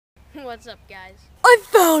What's up, guys? I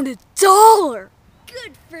found $1!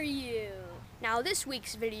 Good for you! Now, this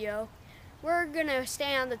week's video, we're gonna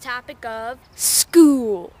stay on the topic of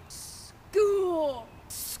School. school!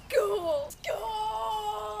 School!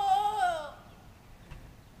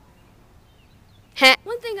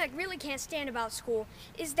 One thing I really can't stand about school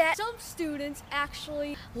is that some students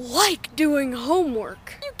actually Like doing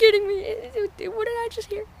homework. Are you kidding me? What did I just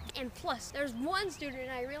hear? And plus, there's one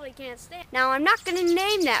student I really can't stand. Now, I'm not going to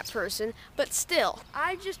name that person, but still,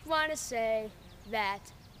 I just want to say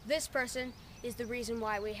that this person is the reason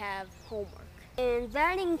why we have homework. And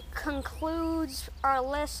that concludes our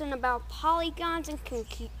lesson about polygons and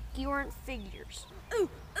congruent figures. Ooh,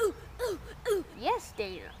 ooh, ooh, ooh. Yes,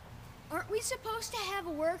 Dana. Aren't we supposed to have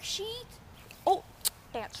a worksheet? Oh,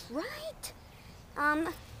 that's right.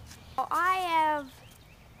 I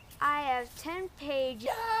have 10 pages.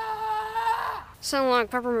 Sound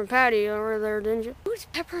like Peppermint Patty over there, didn't you? Who's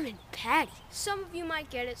Peppermint Patty? Some of you might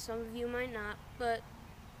get it, some of you might not, but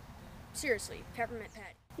seriously, Peppermint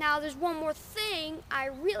Patty. Now, there's one more thing I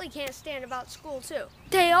really can't stand about school, too.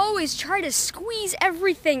 They always try to squeeze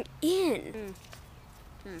everything in.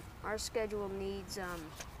 Our schedule needs,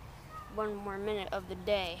 one more minute of the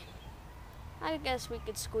day. I guess we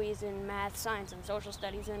could squeeze in math, science, and social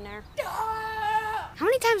studies in there. How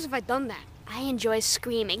many times have I done that? I enjoy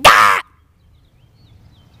screaming.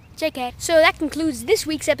 JK. So that concludes this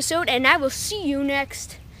week's episode, and I will see you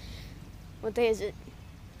next... What day is it?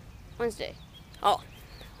 Wednesday. Oh,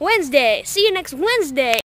 Wednesday. See you next Wednesday.